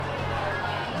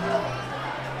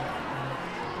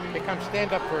Hey, come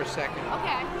stand up for a second.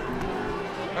 Okay.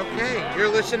 Okay, you're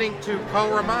listening to Kol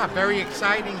Ramah. Very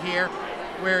exciting here.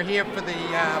 We're here for the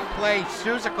play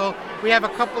Seussical. We have a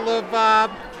couple of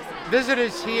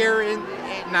visitors here,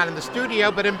 not in the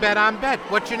studio, but in Bed on Bed.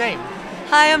 What's your name?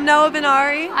 Hi, I'm Noah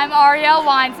Benari. I'm Ariel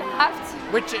Weinsaft.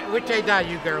 Which Eidah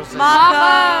you girls in?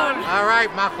 Machon. All right,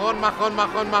 Machon.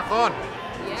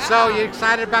 Yeah. So, you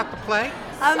excited about the play?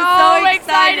 I'm So so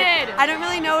excited. excited. I don't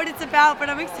really know what it's about, but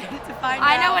I'm excited to find out.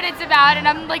 I know what it's about, and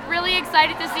I'm like really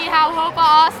excited to see how Hopa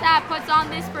Ostap puts on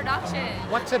this production.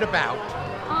 What's it about?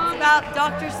 It's about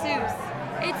Dr. Seuss.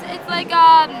 It's like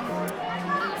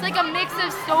a mix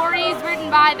of stories written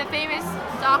by the famous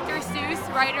Dr. Seuss,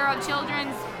 writer of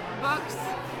children's books.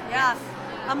 Yeah.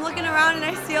 I'm looking around and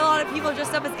I see a lot of people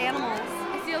dressed up as animals.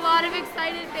 I see a lot of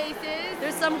excited faces.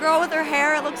 There's some girl with her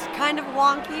hair. It looks kind of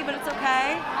wonky, but it's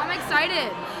okay. I'm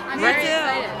excited. I'm Me very too.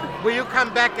 excited. Will you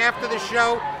come back after the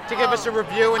show to give us a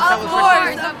review and Of tell us what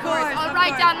course. you Of course. I'll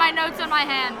write down my notes on my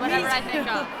hand, whatever I think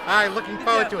of. All right, looking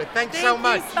forward to it. Thanks so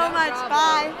much. Thank you so much. problem.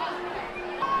 Bye.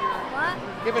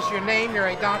 Give us your name, your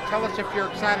Eidah. Tell us if you're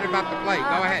excited about the play.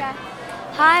 Go ahead. Okay.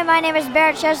 Hi, my name is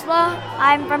Barrett Cheslow.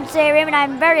 I'm from Sayrim, and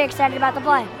I'm very excited about the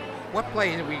play. What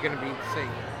play are we going to be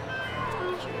seeing?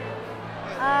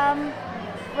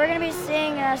 We're going to be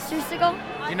seeing Seussical.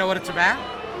 Do you know what it's about?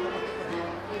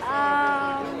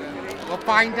 We'll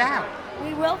find out.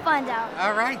 We will find out.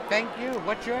 All right, thank you.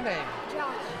 What's your name?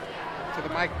 Josh. To the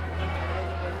mic.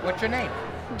 What's your name?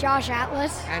 Josh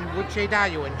Atlas. And which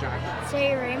Eidah you in, Josh?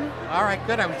 Sayrim. All right,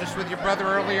 good. I was just with your brother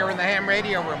earlier in the ham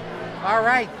radio room. All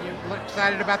right, you look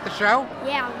excited about the show?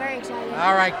 Yeah, I'm very excited.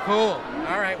 All right, cool.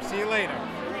 All right, see you later.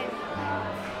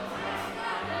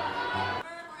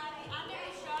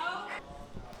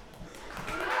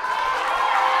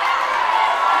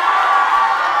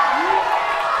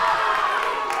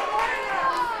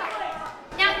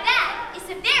 Now that is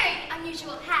a very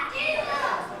unusual hat.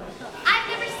 I've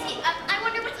never seen. I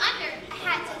wonder what's under a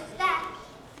hat such as that.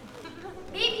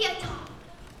 Maybe a dog,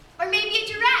 or maybe a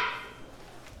giraffe,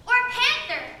 or a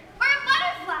panther, or a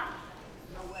butterfly.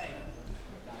 No way.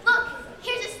 Look,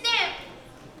 here's a stamp.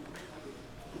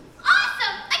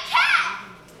 Awesome, a cat.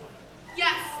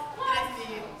 Yes, it is me.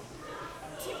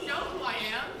 Do you know who I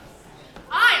am?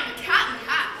 I am the Cat in the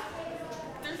Hat.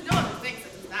 There's no other thing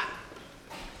such as that.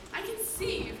 I can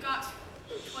see you've got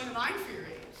quite a mind for your age.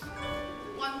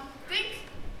 One think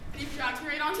that you've dragged me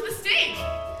right onto the stage.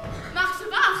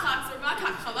 מחשבה אחת זו רק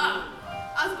התחלה.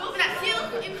 אז בואו נתחיל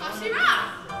עם השירה.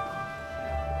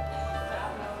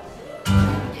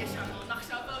 יש המון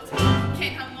מחשבות,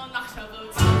 כן המון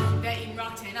מחשבות, ואם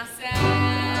רק תנסה.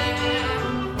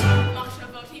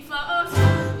 מחשבות נפלאות,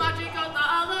 מדרגות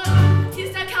לעלות,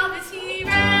 תסתכל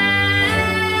ותראה.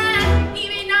 אם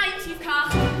עיניים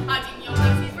תפקח, הדמיון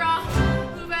לא תברח,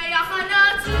 וביחד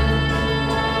נטוס.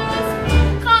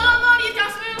 חלומות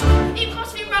יתגשמו, אם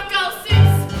חושבים רק על סוס. סוס!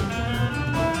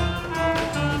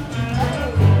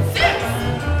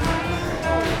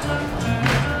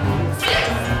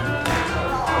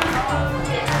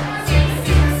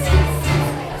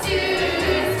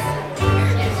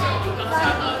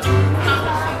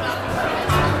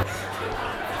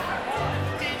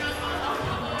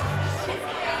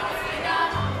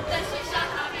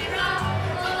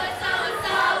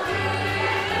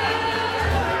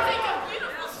 Think of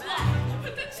beautiful schlong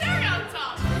with the cherry on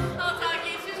top. I'll talk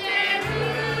you to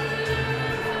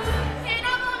אין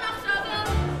המון מחשבות,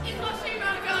 אם חושבים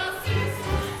רק על סוס,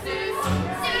 סוס, סוס,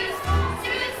 סוס,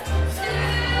 סוס.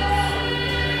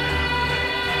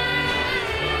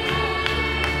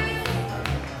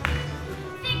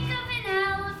 Think of an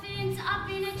elephant up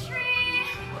in a tree.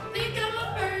 Think of a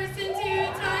person too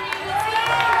tiny to see.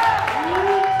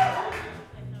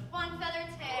 One feather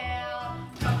tail.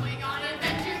 Going on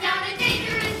adventures down a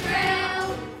dangerous Trail.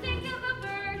 Think of a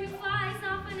bird who flies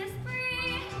off on a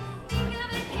spree. Think of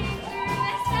a kangaroo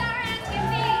as sour as can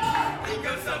be. Think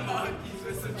of some monkeys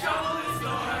with some trouble in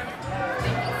store.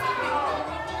 Think of something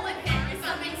horrible and hairy,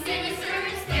 something sinister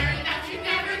and scary that you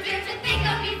never dared to think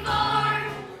of before.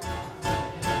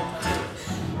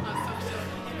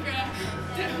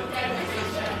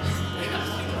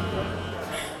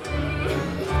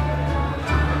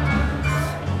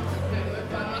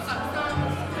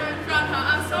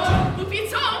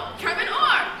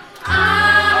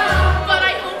 But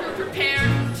I hope we're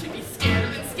prepared to be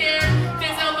scared than scared.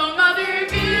 There's a long other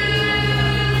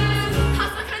views.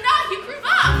 הסכנה היא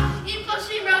קרובה, אם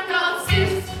חושבים רק על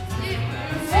סוס.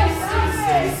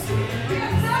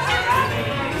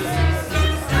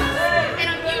 An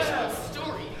unusual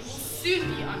story will soon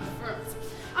be unfurled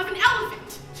of an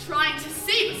elephant trying to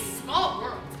save a small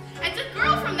world and a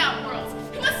girl from that world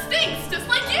who was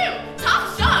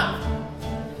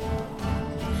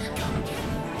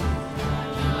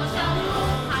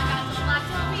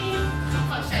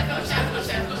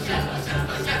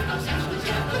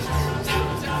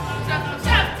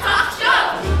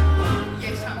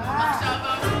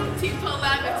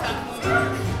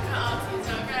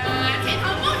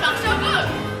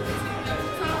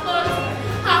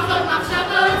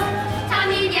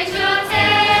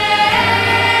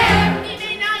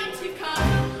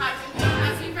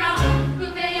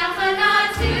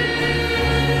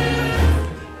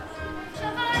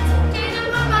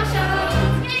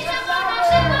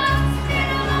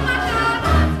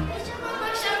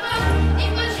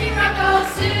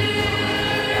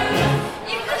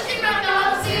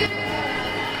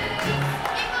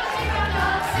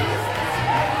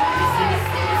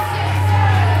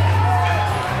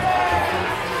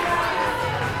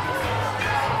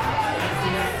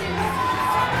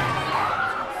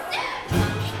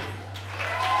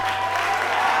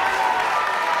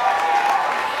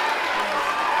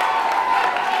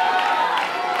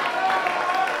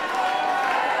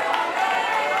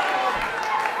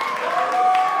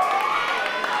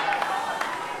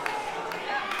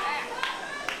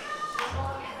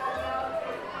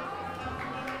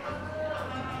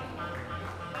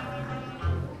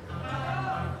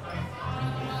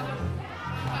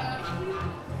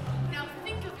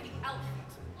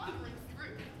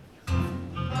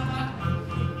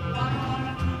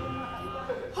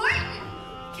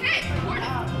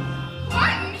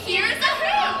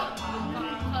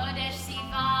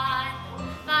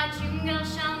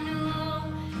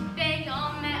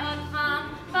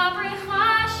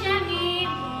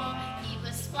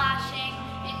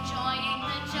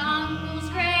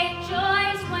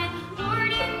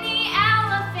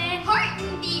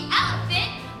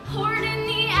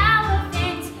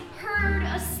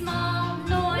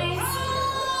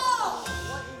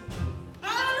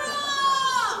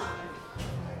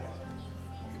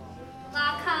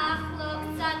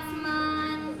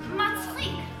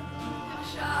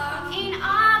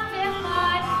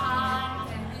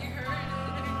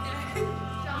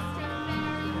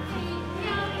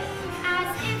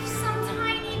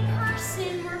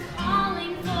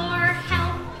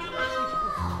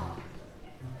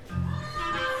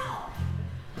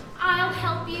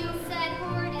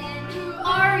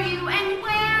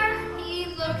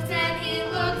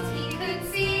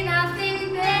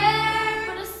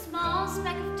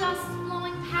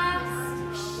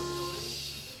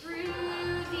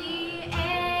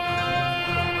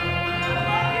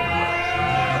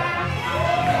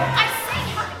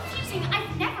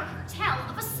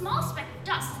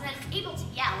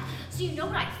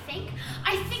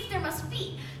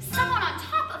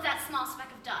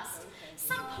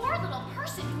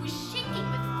person who is shaking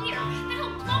with fear that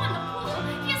he'll blow in the pool.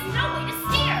 He has no way to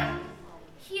steer.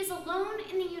 He is alone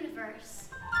in the universe.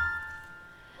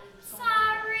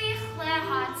 Sarich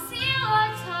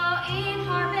lehatziloto in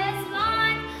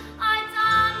harbezlan,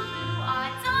 Adam hu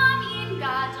Adam in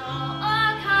gadol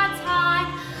akatan,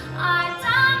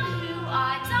 Adam hu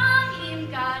Adam in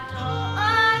gadol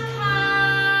akatan.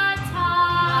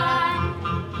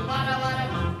 Wada wada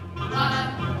wada.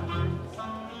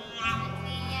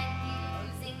 And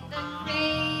using the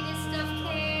cradle.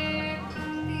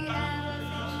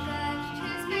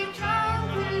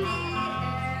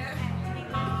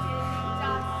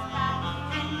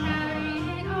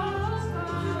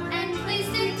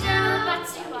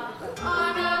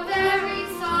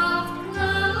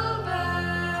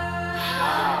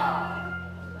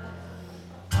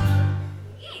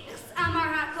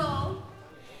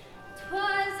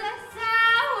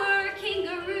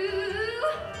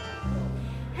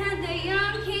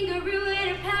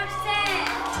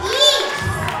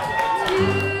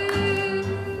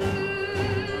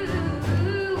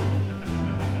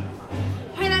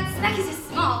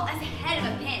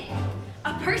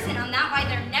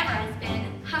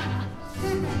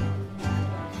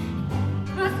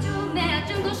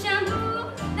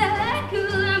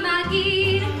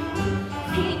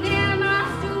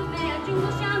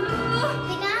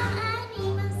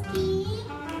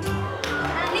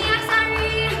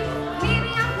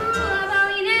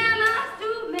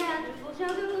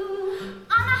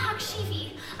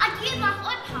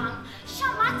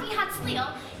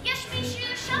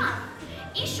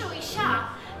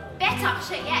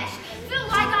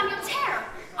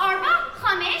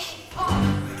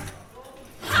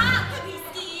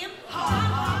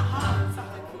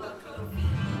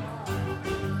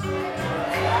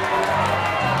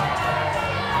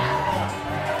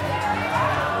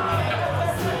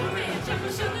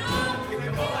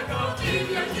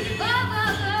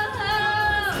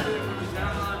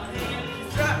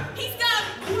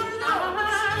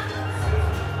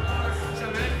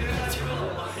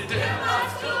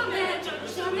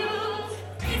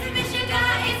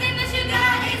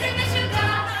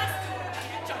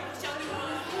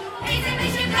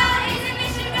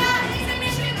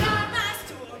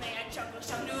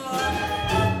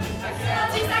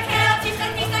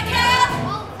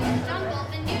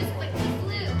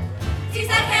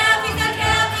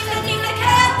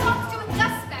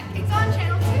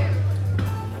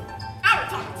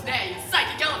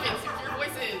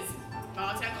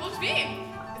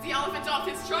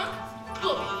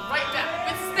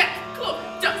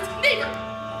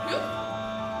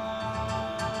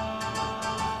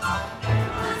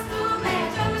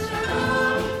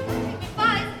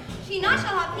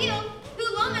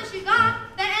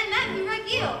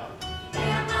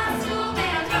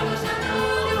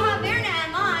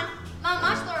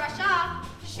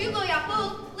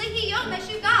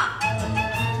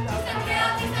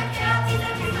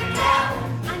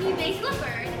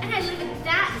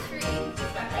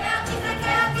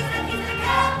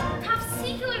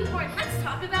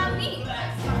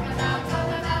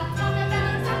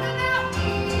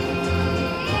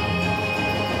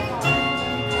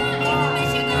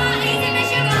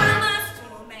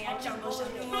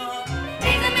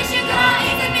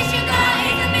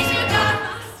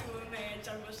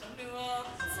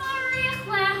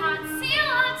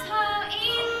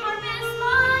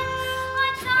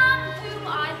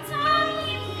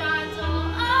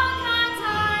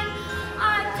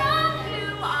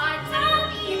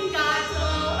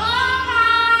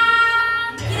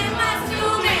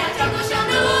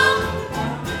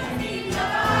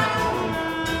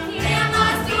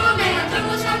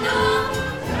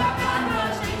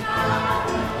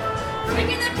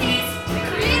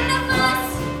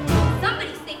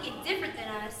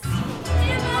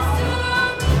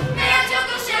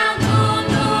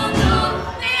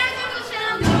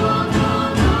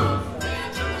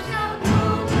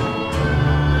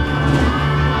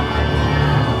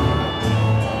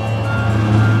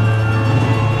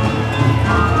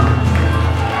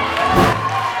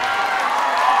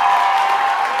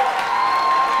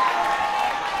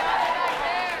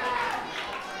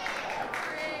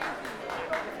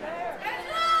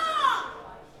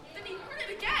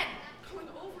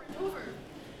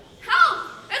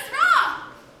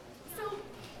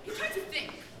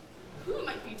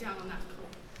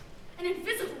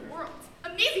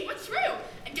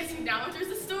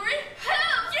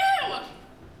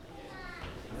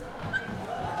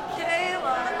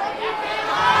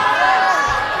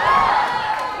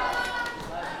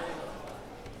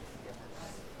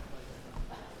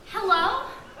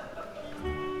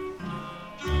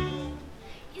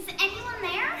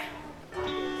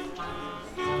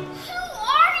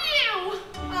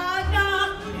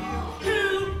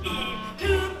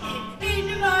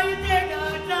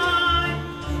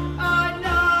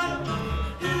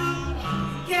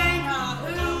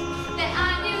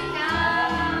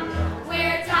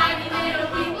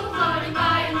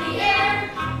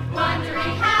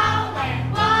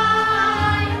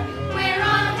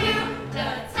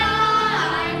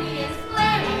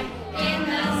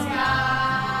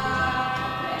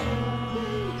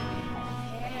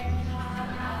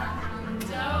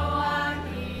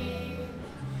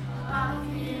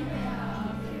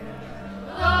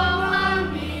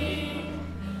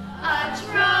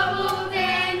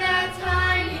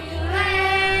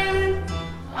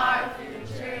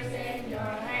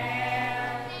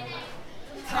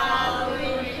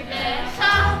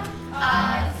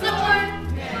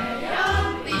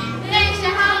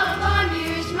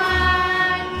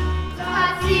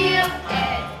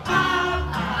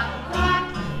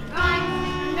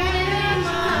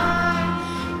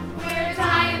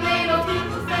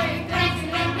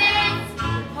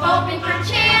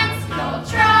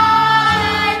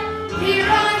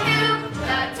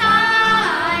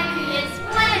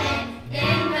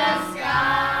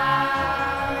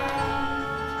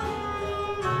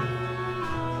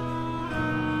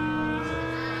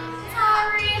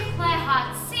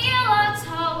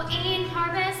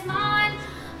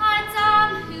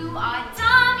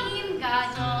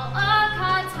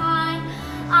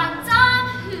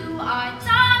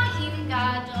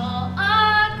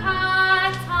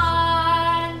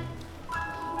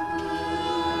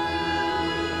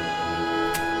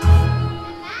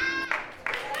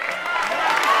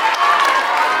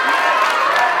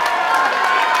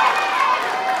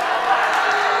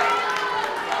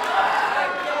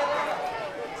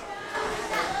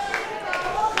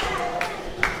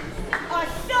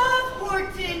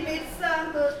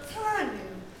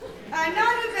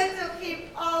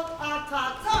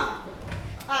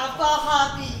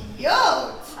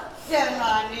 Yo,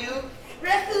 Selanu,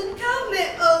 Rekukame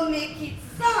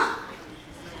Omikitsan.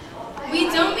 We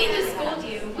don't mean to scold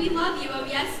you. We love you, oh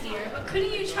yes, dear. But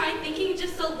couldn't you try thinking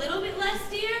just a little bit less,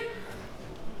 dear?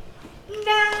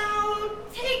 Now,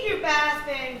 take your bath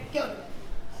and go to bed.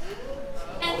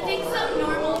 And think some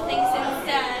normal things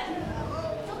instead.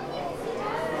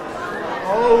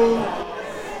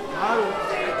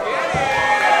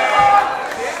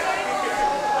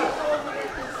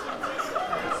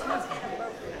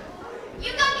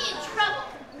 You got me in trouble.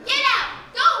 Get out.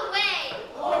 Go away.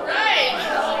 All right,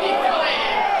 I'll be going.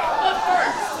 But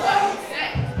first, what do you say?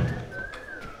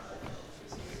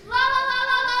 La la la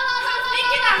la la la la.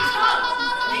 Think in our tongue.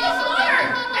 Think of water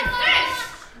and fish.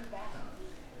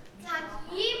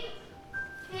 Takib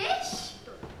fish.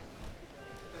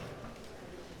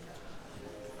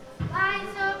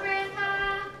 Lies over the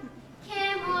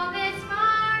Kimobis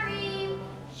Marim.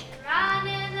 Sharan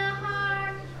in the har.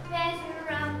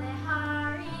 Bezuram the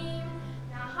harim.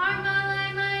 Nahar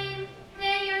malay maim.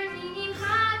 They are dinim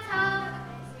hata.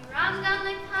 Bezuram gan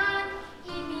the khan.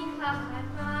 Imi klachat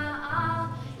ma'al.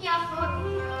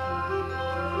 Yahodio.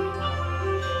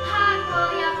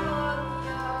 Hakol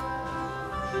Yahodio.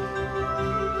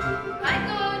 I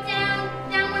go down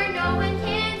where no one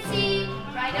can see.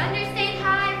 Right under State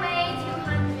Highway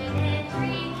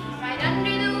 203. Right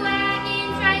under the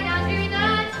wagons, right under the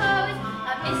toes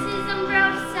of Mrs.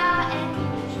 Ambrosa and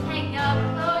hang up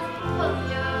clothes.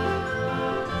 Polio.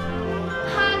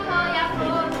 Hakol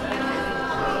Yahodio.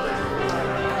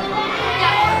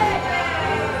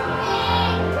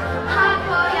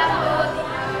 Hakol Yahodio.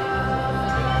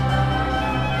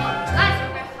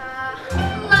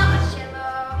 Lama Shilo,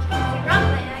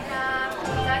 Ramlega,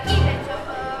 Taki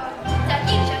Betoho,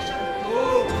 Taki Shasho,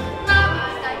 Lama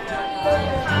Taki,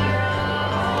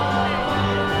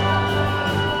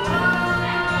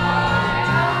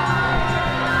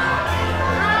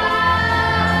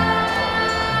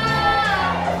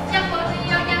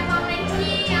 Yapolio, Yapolio,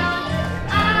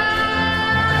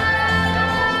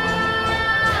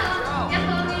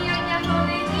 Yapolio,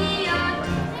 Yapolio,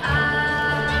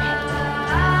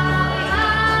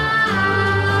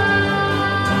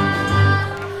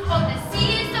 oh, the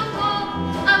sea is so full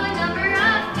of a number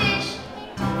of fish.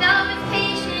 Thou is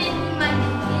patient, he might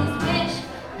make his wish.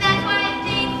 That's why I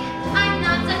think I'm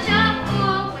not such a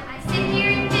fool when I sit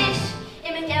here and fish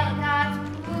in Miguel God's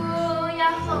pool.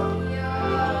 Yaholio,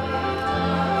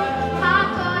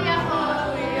 Hako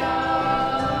Yaholio,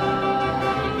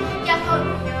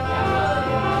 Yaholio,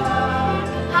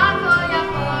 Hako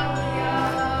Yaholio,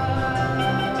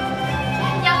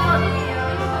 Yaholio,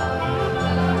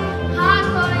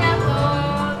 Hako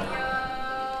Yaholio.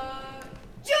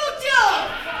 Jojo!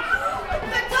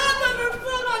 The top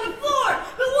overflowed on the floor!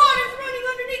 The water's running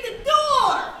underneath the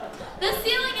door! The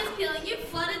ceiling is peeling. You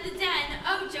flooded the den.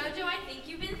 Oh, Jojo, I think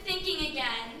you've been thinking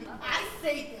again. I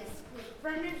say this with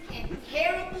fervent and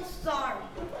terrible sorrow.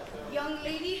 Young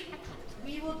lady,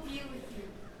 we will deal with you.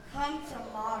 Come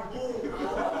tomorrow.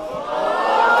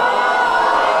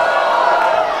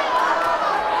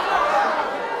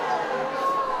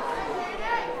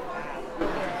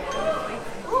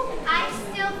 I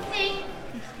still think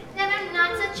that I'm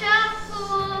not such a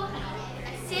fool. I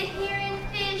sit here and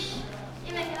fish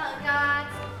in my God's.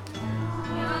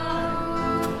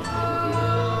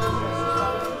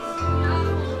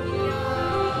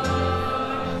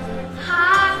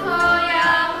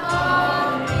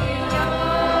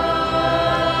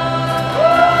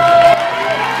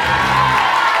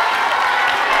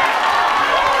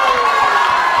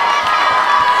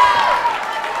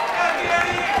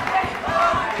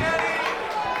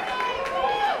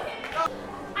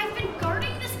 I've been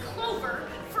guarding this clover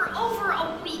for over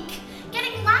a week,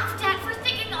 getting laughed at for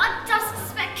thinking a dust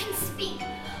speck can speak.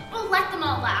 But let them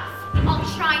all laugh. I'll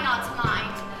try not to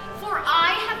mind, for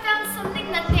I have found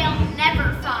something that they'll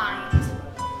never find.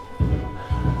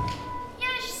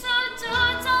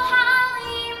 Yeshsodot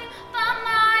al-halim,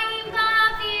 b'mayim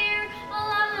ba'avir,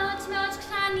 olamot mot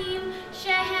ktanim,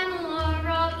 shehem lo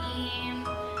ro'im.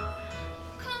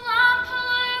 Kulam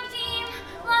polugdim,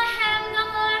 lahem gam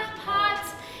lo echpat,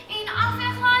 ein af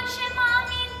echad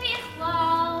shema'amin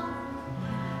bichlal.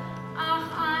 Ach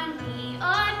ani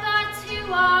od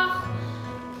batuach,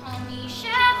 kol mi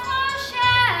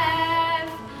shechoshev,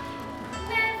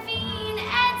 mevin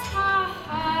et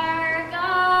ha'hargasha.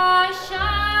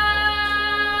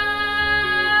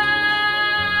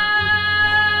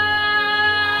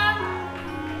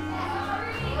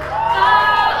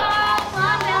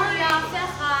 Ba'olam el yaf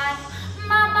echad,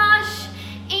 mamash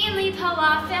ein li po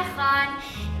af echad,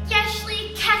 yesh li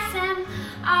kesem,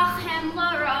 ach hem lo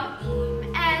ro'im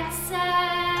et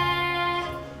zeh.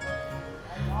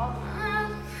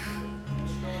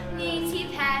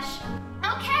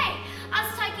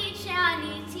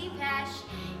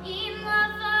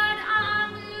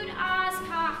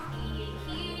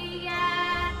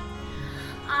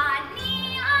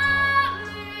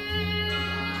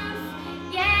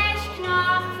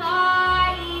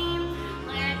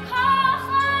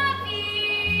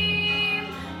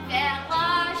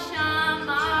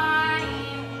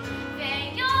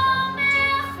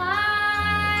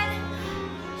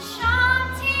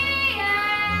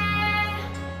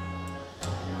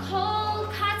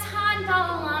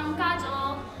 בעולם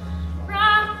גדול,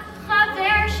 רק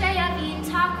חבר שיבין את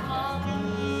הכל.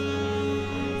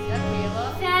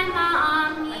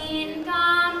 ומאמין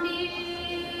גם בי.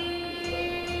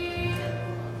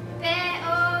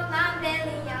 בעולם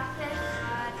בלי אף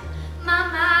אחד,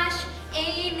 ממש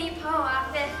אין לי פה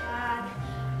אף אחד.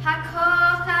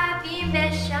 הכוכבים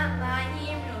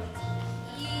בשמיים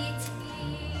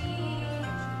איתי.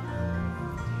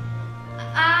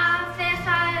 אף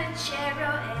אחד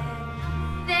שרואה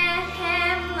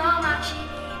והם לא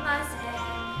מקשיבים לזה.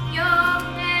 יום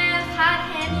אחד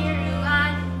הם יראו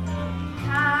אני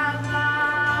כמה.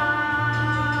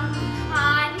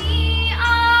 אני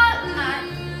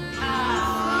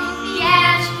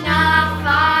יש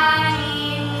כנפיים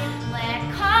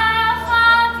לכוכבים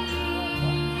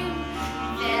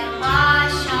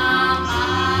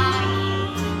ולשמיים,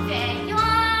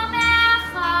 ויום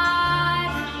אחד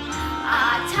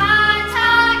אתה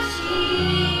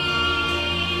תקשיב.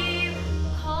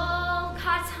 כל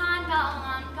קטן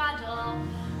בעולם גדול,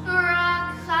 רק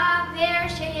חבר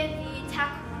שיביא את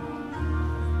הכל.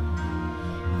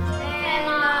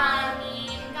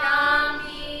 ומאמין גם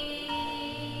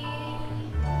בי.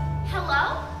 Hello?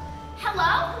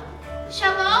 Hello?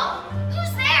 Shalom?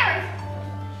 Who's there?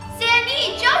 Sammy,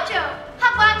 Jojo,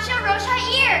 Habacha, Rosh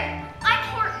Ha'ir. I'm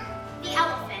Horton, the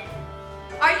elephant.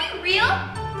 Are you real?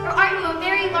 Or are you a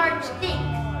very large thing?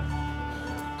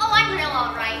 Oh, I'm real,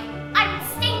 all right. I would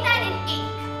state that in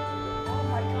ink.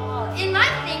 In my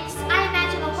things, I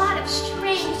imagine a lot of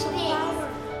strange things.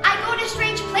 I go to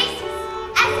strange places,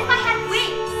 as if I had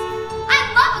wings. I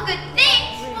love a good thing.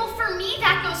 Well, for me,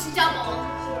 that goes double.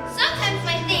 Sometimes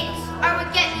my things are what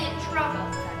get me in trouble.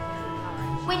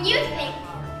 When you think,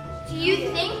 do you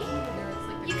think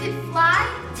you could fly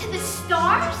to the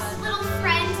stars? Little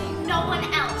friend, no one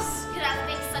else could have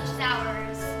things such as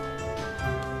ours.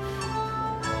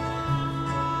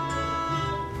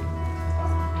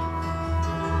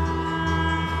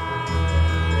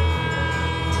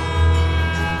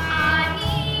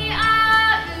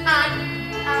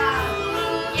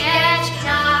 יש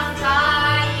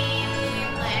כנפיים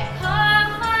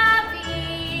לכוכבים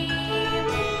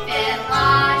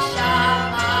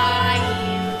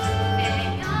ולשמיים,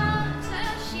 ויום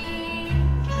תשיב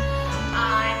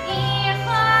אני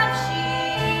חופשי.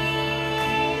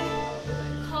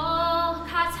 כל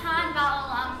קטן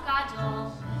בעולם גדול,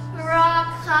 רק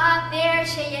חבר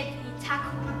שיביא את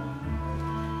הכל.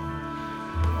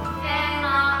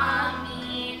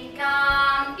 ומאמין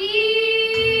גם בי.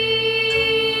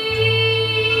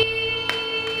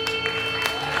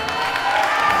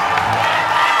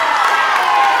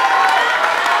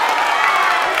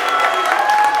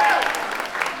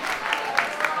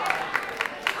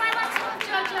 Lila Tov,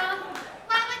 Jojo.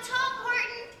 Lila Tov,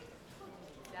 Horton.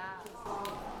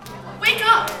 Wake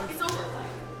up! It's over.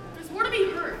 There's more to be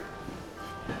heard.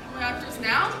 Only actors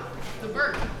now, the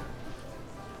bird.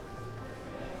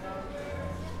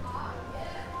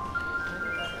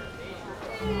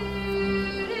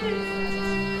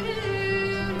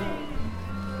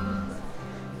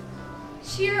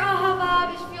 Shir Ahava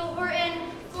Bishvil Horton,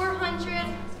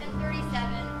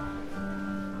 437.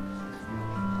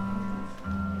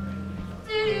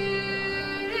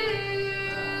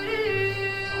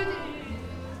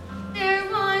 There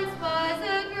once was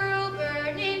a girl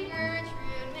bird named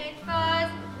Gertrude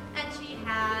McFuzz, and she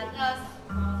had the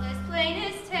smallest,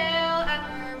 plainest tail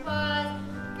ever was.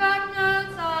 Rock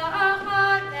notes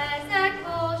ahad bezek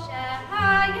kol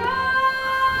shehaya.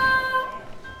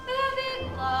 The big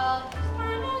love was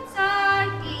one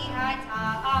outside, he had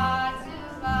ta'azu.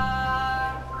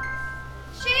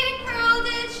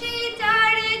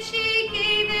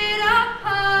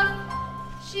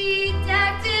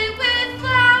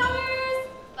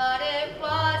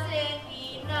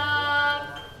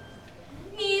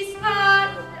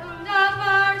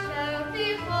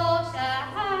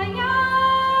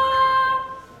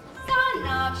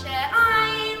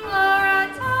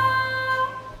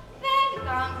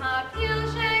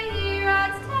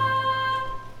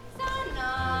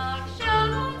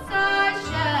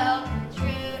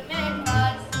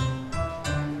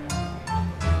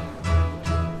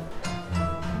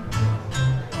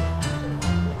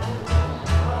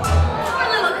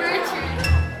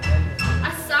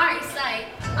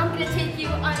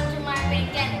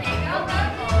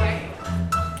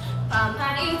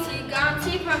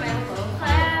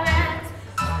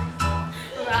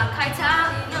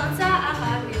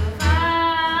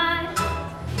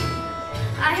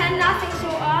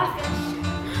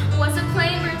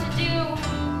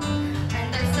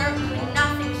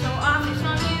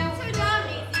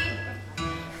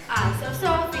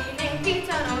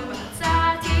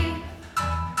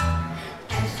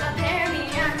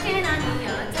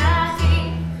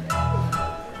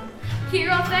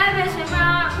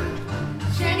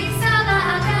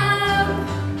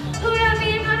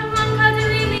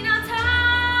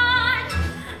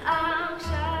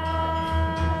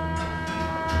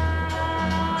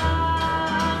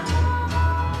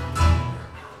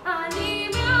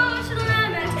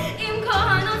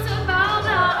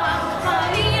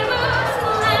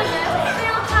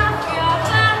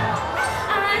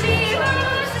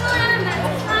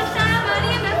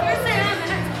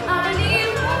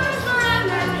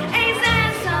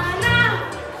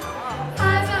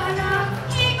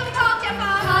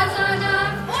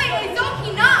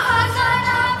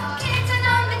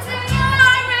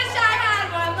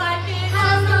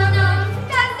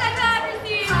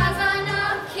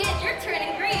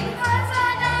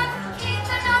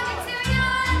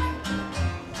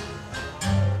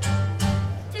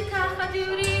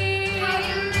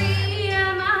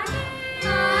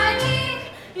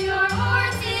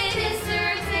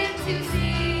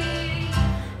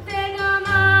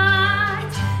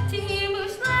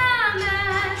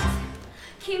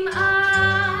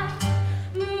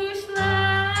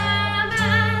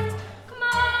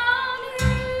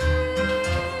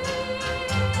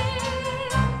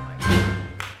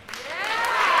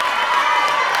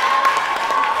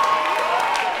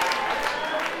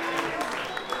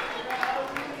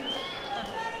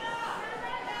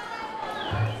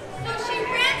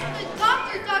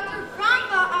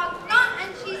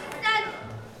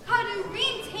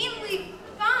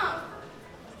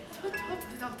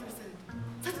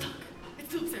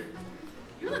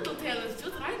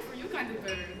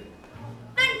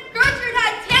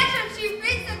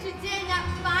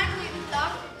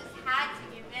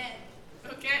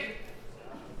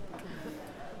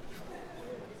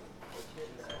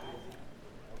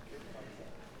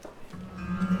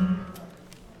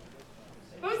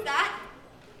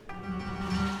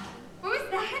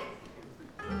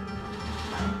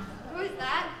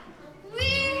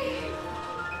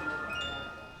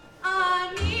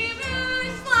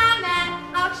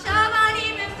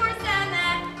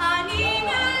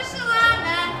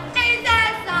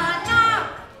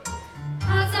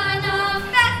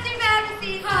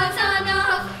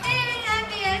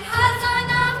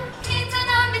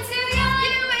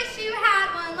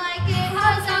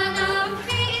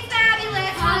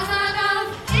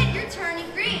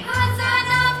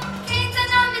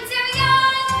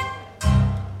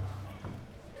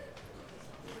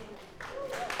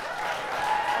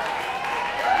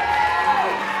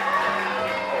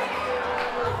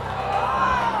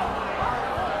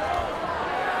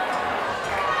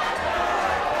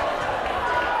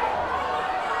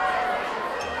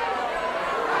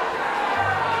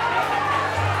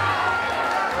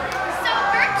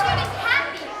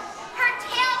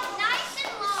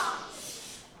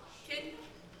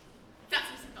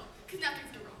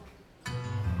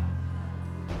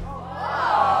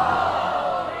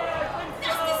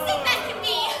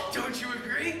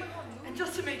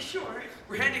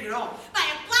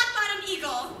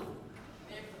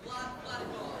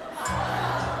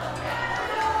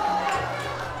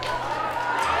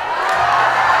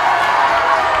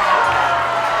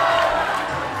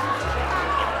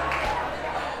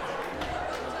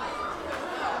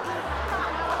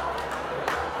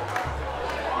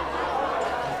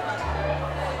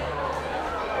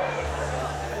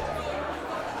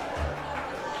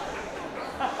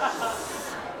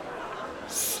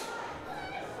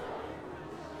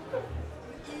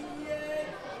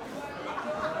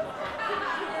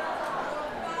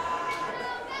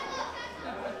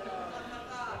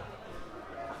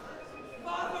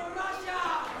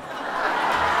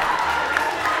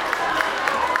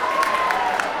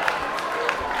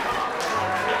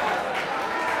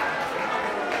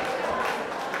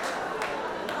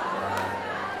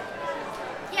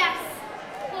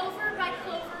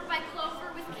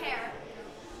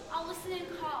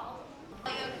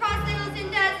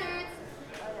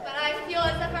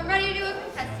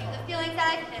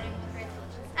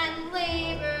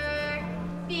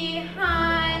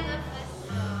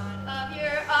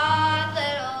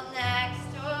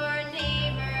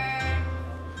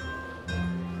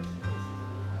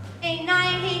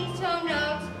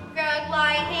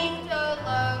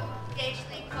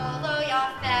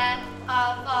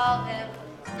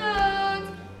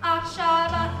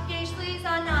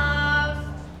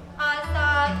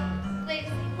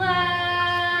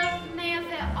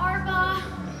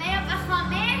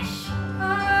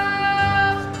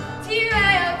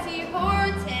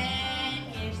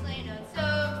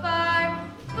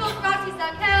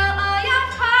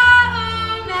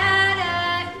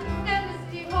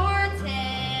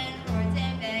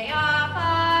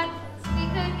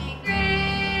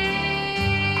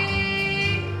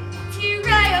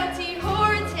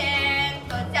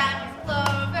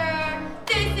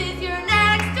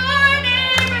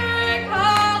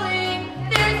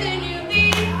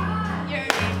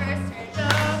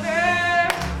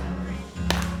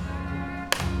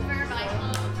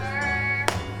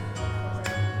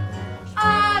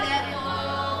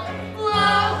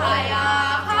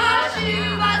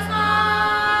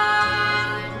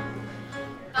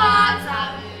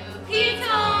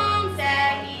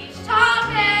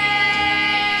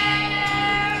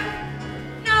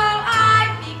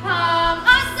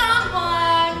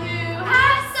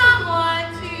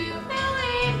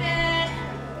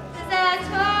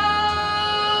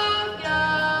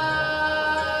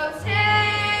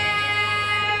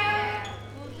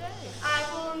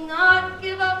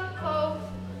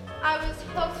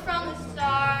 folks from the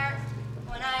start.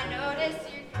 When I notice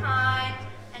your kind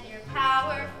and your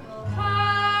powerful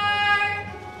heart.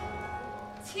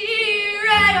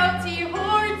 T-R-I-O-T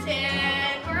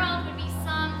Horton. World would be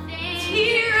something.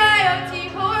 T-R-I-O-T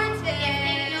Horton. If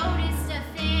they noticed a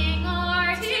thing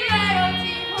or two. T-R-I-O-T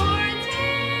Horton.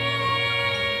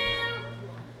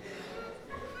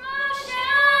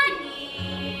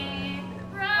 Shining,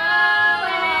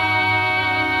 growing,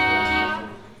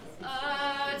 a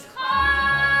tall.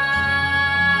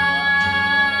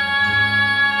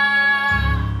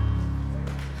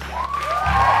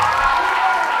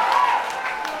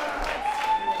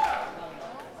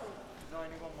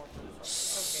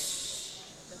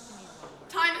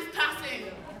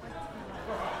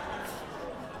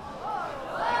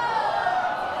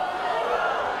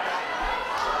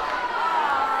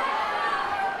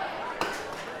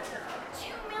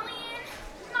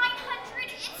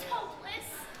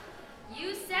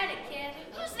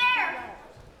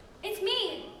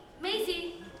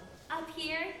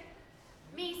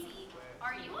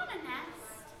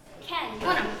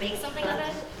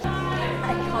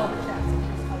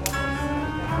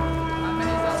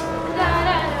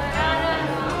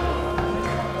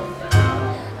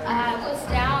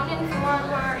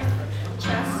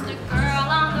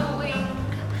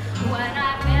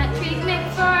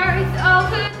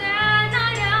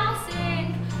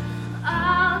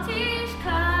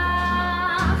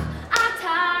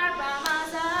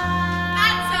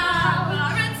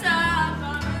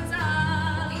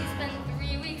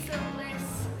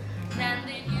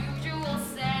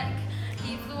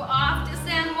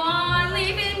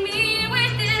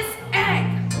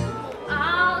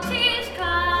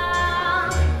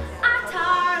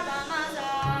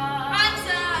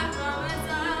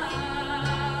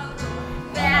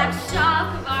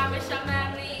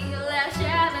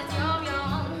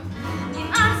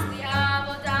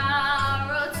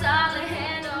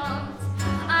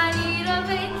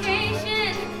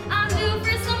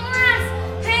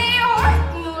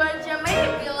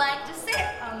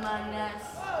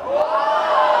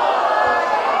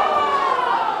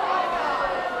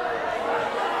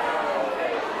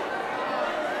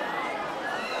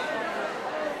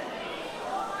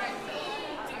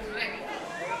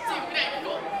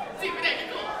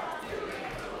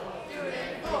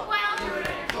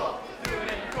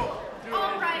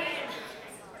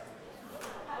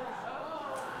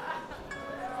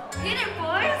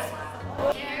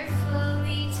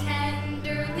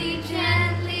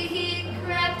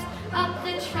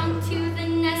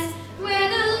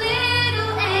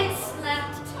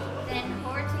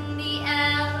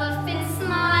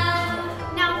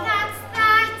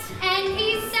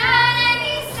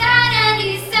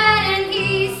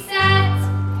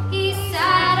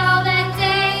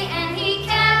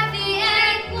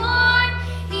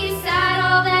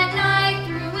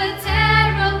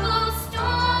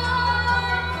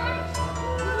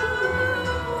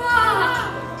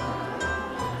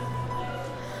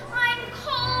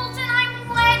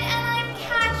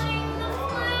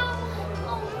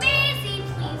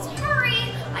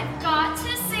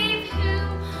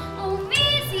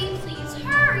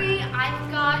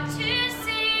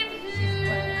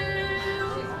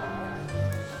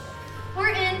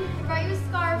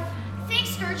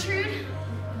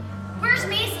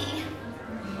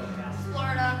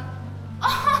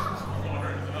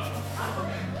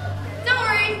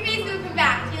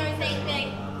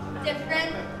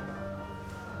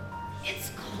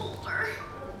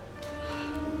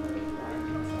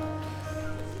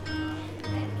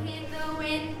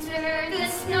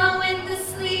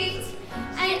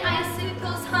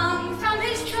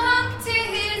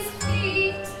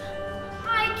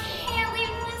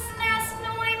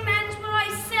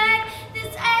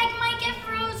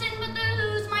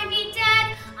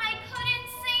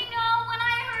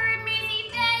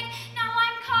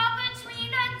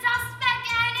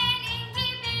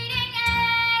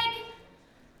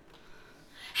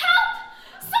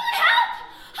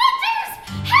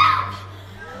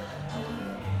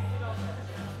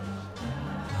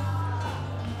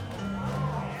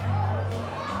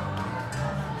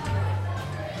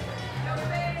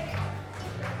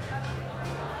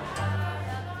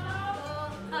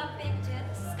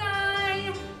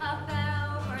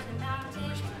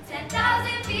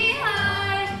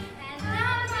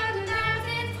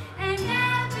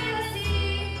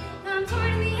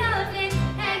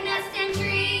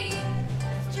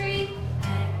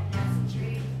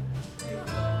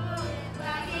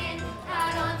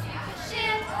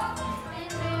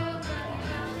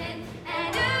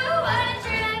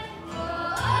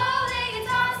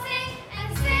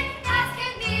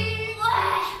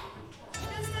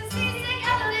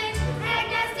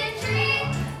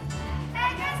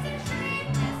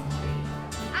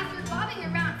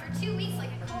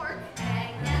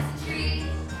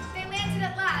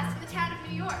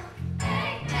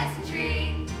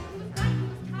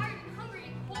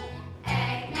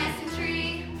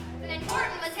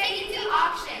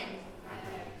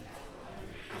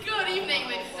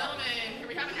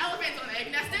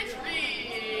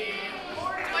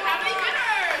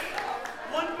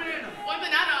 One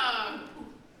banana.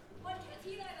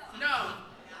 No.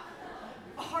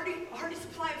 A hearty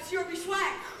supply of syrupy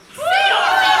swag.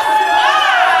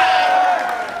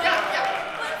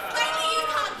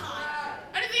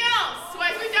 Anything else?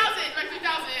 Wait, 3,000.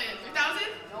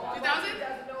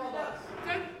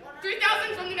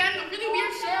 3,000 from the man in a really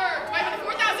weird shirt. Wait, 4,000.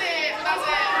 4,000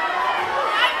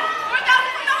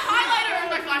 from the highlighter.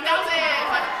 Wait, 5,000.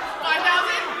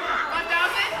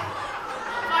 5,000.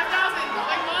 5,000.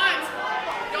 Going once.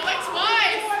 Going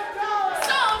twice.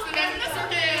 Sold the man in the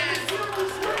circus.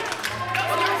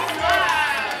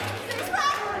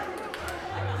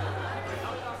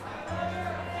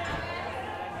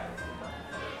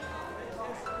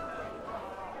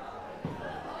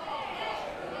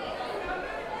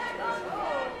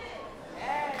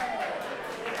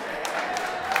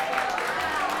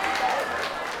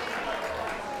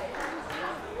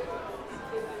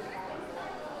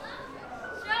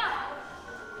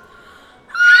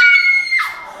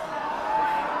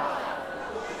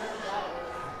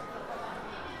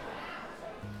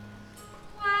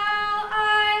 Well,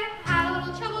 I had a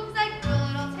little trouble because I grew a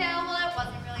little tail. Well, it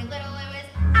wasn't really little, it was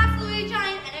absolutely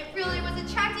giant, and it really was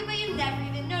attractive, but you never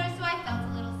even noticed, so I felt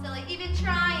a little silly even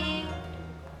trying.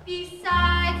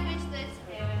 Besides which, the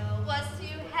tail was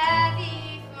too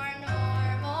heavy for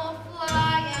normal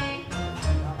flying.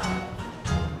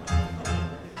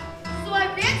 So I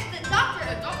ran to the doctor.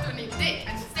 The doctor named Dick,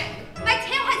 and she said, My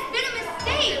tail has been a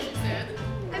mistake. she said,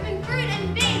 I've been brute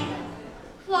and big.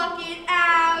 Pluck it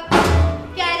out,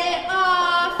 get it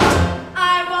off.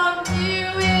 I won't do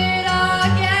it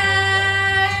again.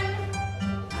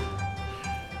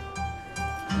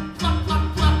 pluck, pluck,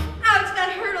 pluck, Ouch, that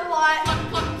hurt a lot. pluck,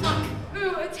 pluck, pluck,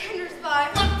 Ooh, a tender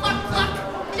spot. pluck, pluck, pluck.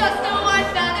 Just a one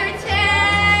feather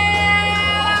tail.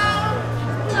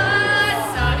 But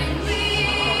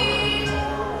suddenly,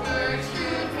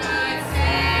 Gertrude could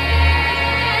sail.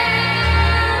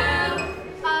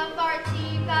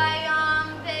 Avarti-bayam,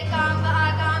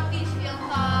 Vegam-vagam, Beachfield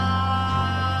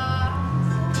Fox.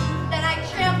 Then I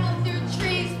trampled through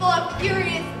trees full of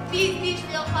furious bees,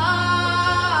 Beachfield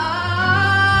Fox.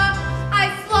 I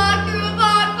slogged through a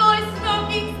bog full of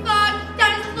smoking smog,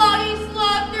 down a slogging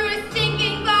slug through a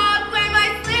stinking bog, where my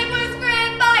slip was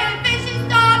gripped by a vicious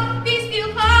dog,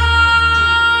 Beachfield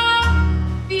Fox.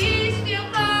 Beachfield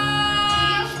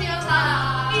Fox. Beachfield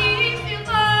Fox. Beachfield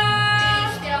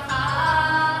Fox. Beachfield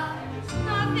Fox.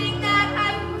 Nothing that I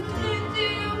wouldn't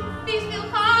do, Beachfield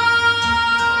Fox.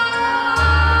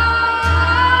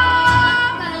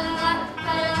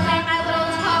 Like my little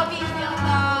toe, Beachfield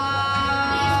Fox.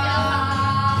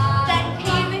 Then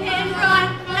came a hit and run,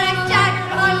 and I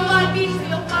staggered on one,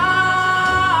 Beachfield Fox.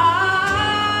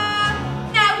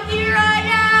 Now here I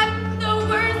am, the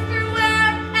worse for wear,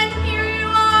 and here you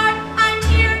are, I'm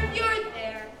here, you're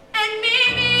there, and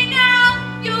maybe now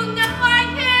you'll know I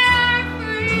care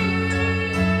for you.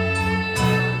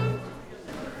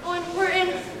 Oh,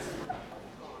 important.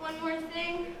 One more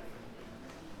thing.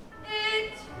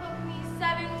 It took me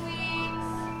 7 weeks,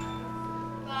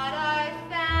 but I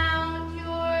found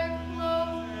your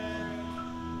clover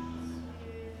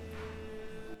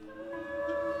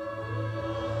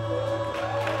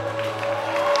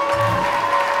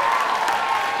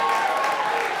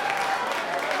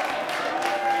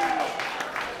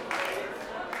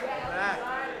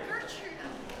Gertrude,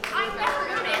 I've never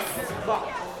noticed.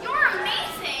 You're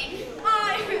amazing. I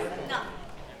was not.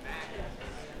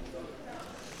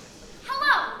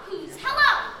 Hello,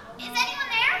 hello? Is anyone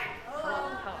there?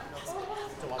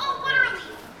 Oh, what a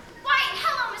relief. Why,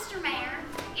 hello, Mr. Mayor.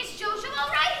 Is Jojo all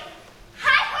right?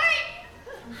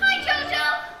 Hi, Jojo.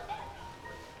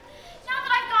 Now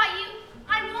that I've got you,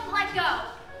 I won't let go.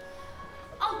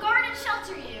 I'll guard and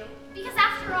shelter you, because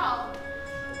after all,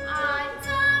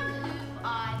 Adam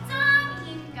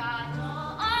im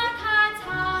gadol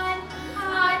akatan.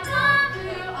 Adam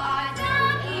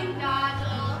im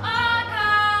gadol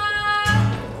akatan.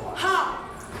 Ha!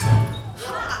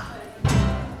 Ha!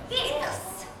 Thanks.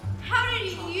 How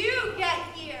did you get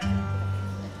here?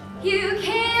 You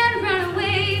can't run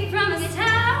away from a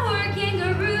tower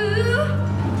kangaroo.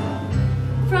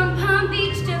 From Palm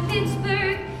Beach to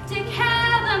Pittsburgh to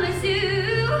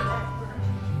Kalamazoo.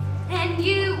 And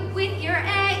you with your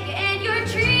egg and your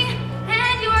tree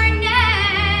and your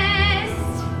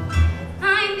nest.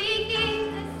 I'm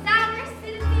making the Sour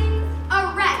Citizens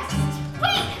arrest.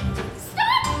 Wait!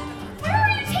 Stop! Where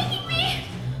are you taking me?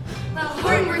 Well,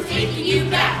 Horton, we're taking you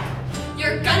back.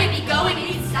 You're gonna be going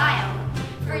in style.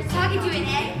 For talking to an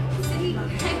egg,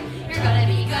 you're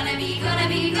gonna be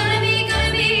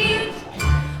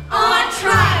on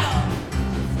trial.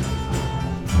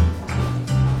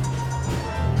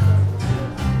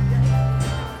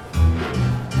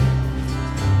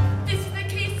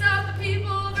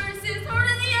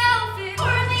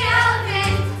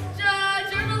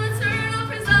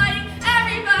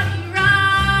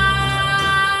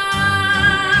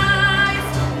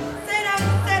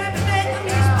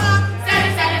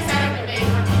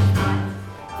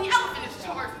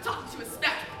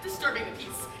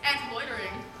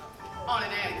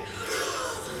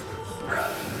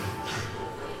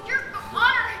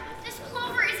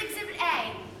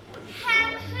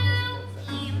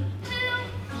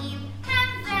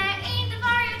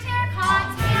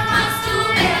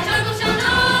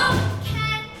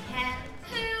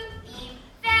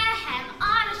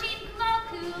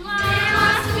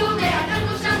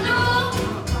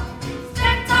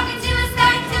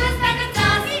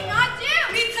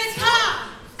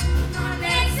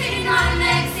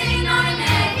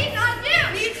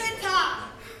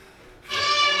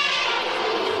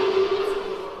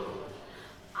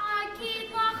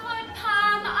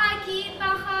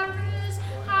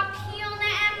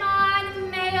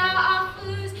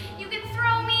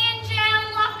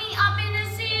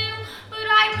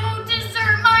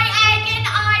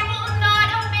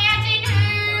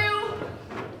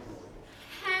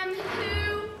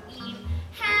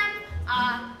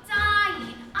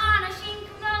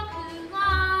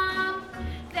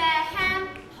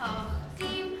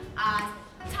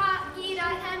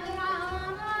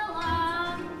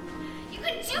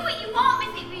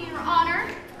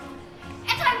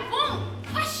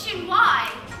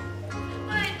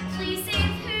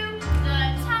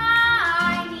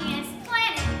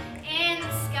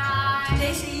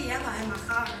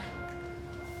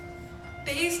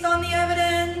 Based on the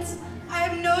evidence, I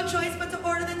have no choice but to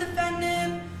order the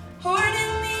defendant,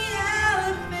 Horton the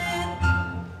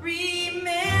elephant,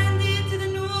 remanded to the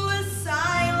Newell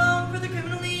Asylum for the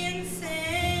criminally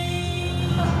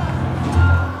insane.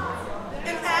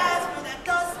 And as for that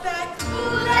dust speck,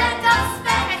 Ooh, that dust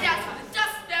speck. And as for the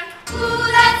dust speck, Ooh,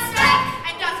 that speck.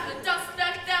 and as for the dust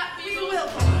speck that we we will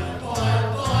will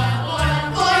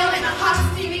Boil in a hot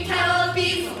steaming kettle of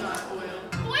beef.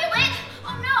 Boil it?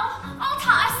 Oh no, I'll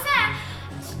ta ase.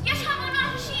 Yeshamana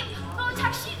sheep,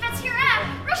 Botak sheep, that's your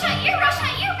app. Russia, you,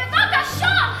 Bethaga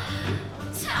Shah.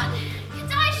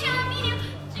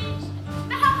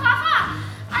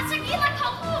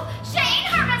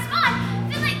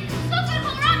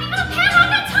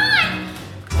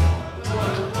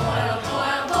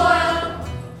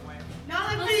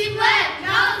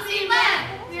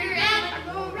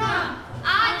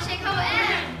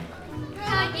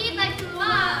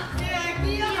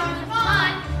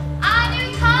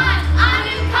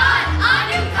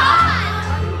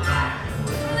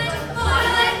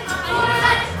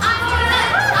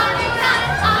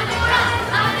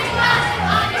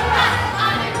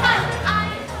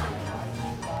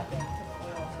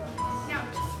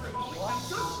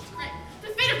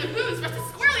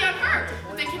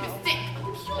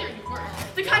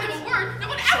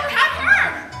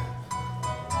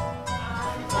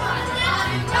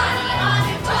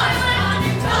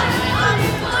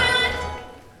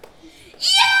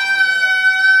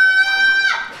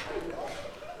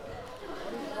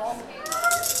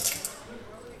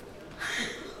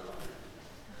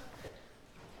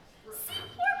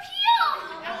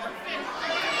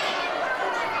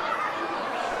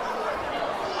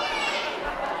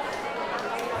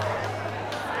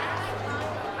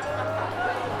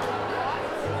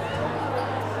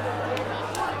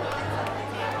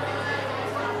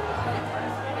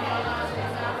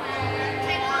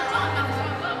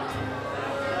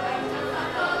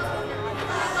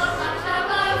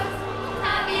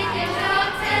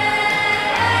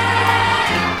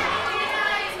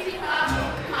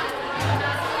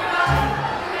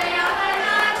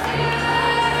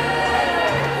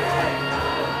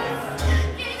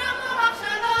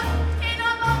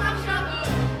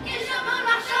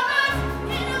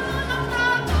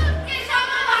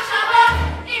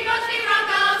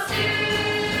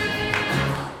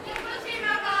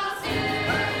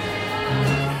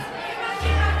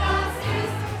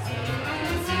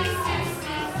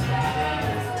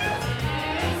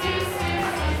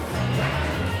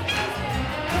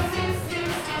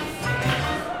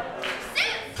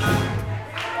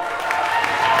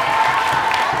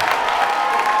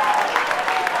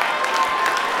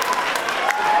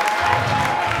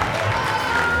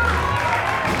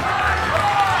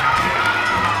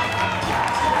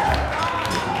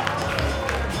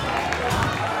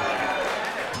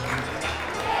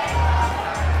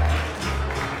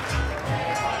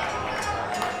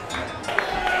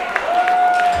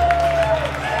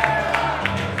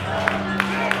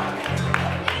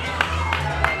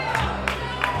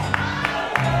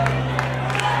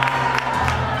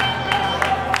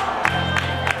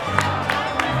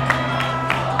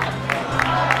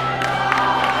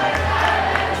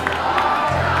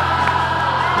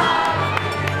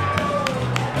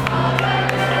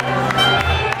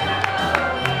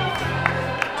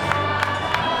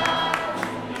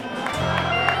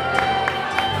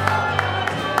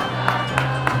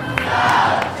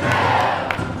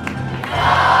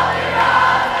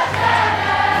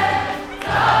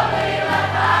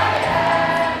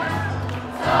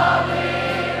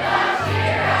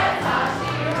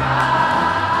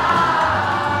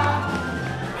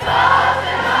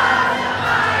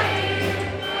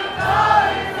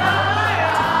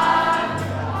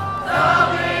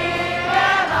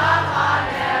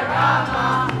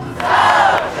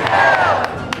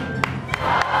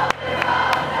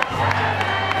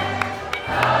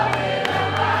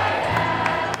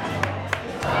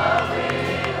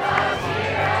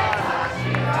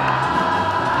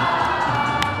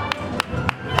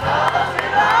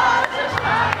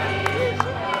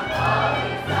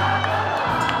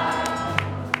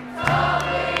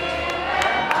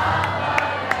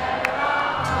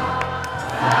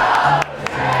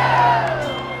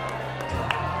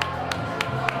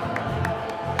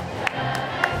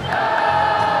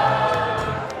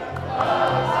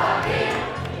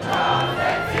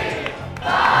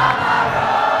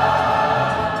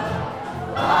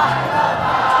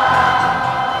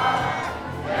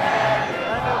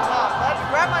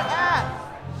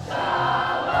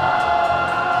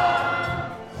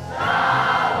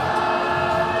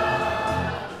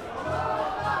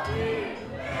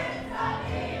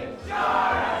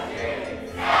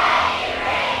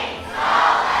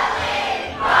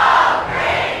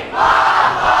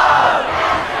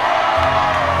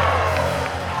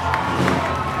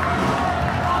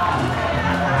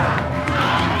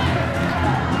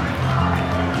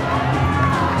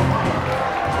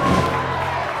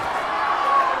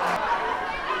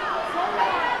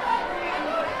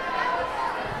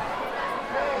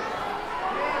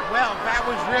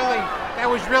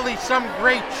 some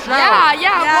great show. Yeah,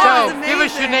 Yeah, it So, was give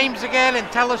us your amazing. names again and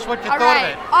tell us what you All thought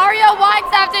right, of it. Ariel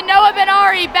Weinstaff and Noah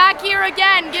Ben-Ari back here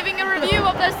again, giving a review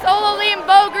of the Sololine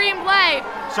Bo Green play.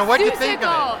 So what'd you think of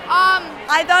Seussical. it?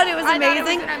 I thought it was I thought it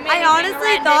amazing. was an I amazing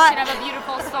honestly rendition thought of a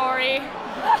beautiful story.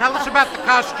 Tell us about the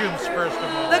costumes first of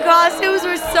all. the costumes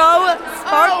were so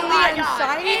sparkly my and God.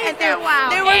 shiny, and Ethan, wow.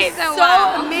 they were Ethan, so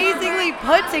wow. amazingly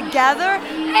put together.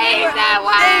 Ethan,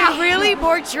 wow. They really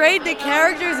portrayed the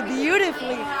characters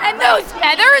beautifully. And those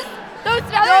feathers? Those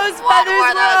feathers? Those What feathers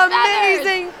were were those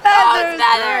amazing feathers? feathers. Those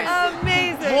feathers.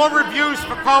 Amazing. More reviews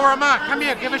for Korama. Come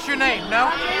here, give us your name, no?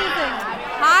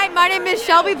 Hi, my name is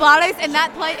Shelby Blades, and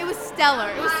that play, it was stellar.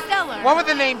 It was stellar. What were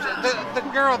the names? The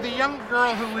girl, the young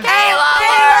girl who was... Kayla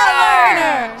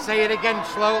Lerner. Say it again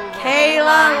slowly.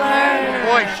 Kayla Lerner.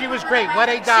 Boy, she was great. What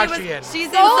age is she in? She's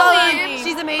in Sololine,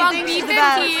 She's Bunk amazing. She's the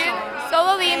best. B15.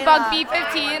 Sololine, Bunk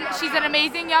B15. She's an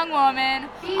amazing young woman.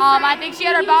 I think she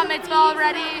had her bat mitzvah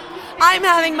already. I'm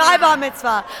having my bar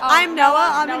mitzvah. I'm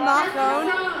Noah. I'm in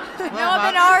Machon. Noah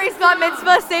Ben-Ari's bat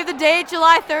mitzvah, save the date,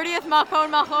 July 30th,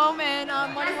 Machon,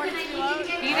 and Monday morning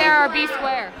to Be there or be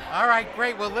square. All right,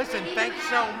 great. Well, listen, thanks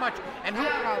so much. And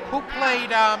who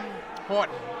played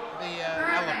Horton, the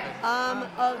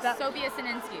elephant? Sophia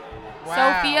Sininsky.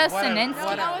 Wow, Sophia what a-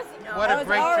 Sininsky. what a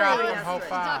great job from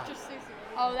Hofa.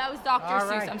 Oh, that was Dr. All Seuss.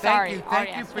 right, I'm thank sorry. you, thank Ari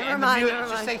you. asked For, me. Never and the mind, music, never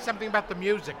just mind. say something about the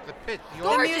music, the pit, the The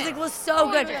organ. music was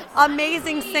so good.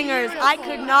 Amazing singers. I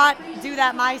could not do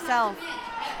that myself.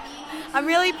 I'm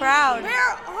really proud.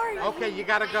 Where are you? Okay, you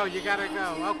gotta go. You gotta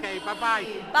go. Okay, bye-bye.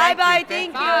 Bye-bye, Thank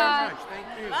thank you you. very much. Thank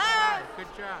you. Bye. Good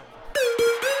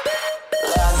job.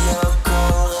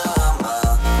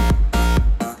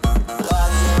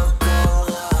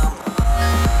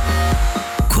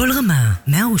 כל רמה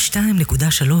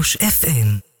 102.3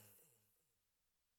 FM